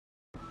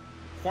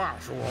话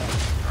说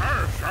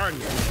，22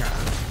年前，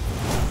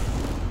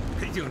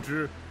裴景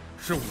之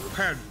是武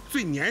派里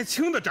最年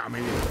轻的掌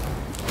门人，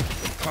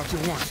他就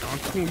妄想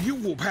统一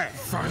武派，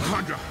反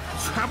抗者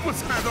全部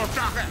惨遭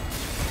杀害。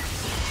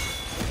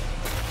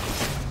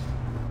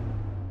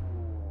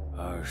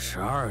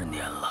22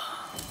年了，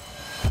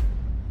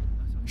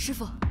师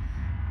傅，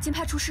金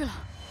派出事了，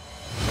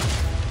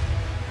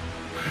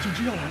裴景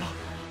之要来了。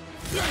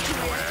愿主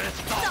人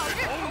早日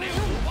统领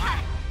武派。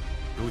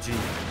 如今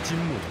金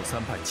木土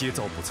三派皆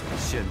遭不测，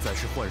现在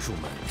是幻术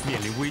门面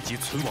临危急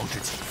存亡之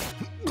际。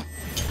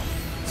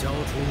交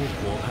出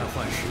果派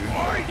幻石，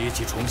一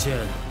起重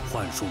现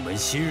幻术门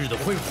昔日的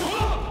辉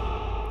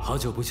煌。好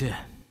久不见，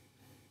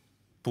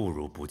不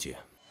如不见。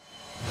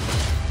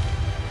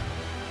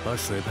把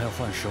水派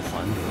幻石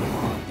还给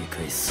我，你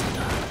可以死得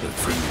有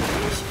尊严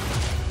一些。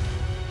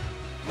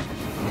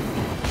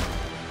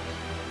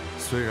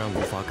虽然无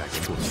法改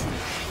变过去，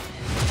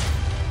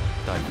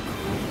但你可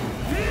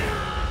以。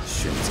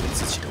 选择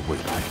自己的未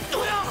来。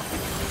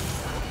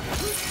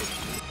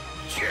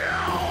救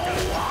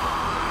我！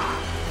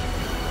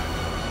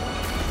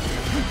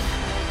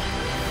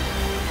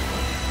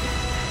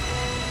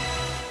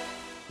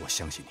我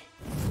相信你。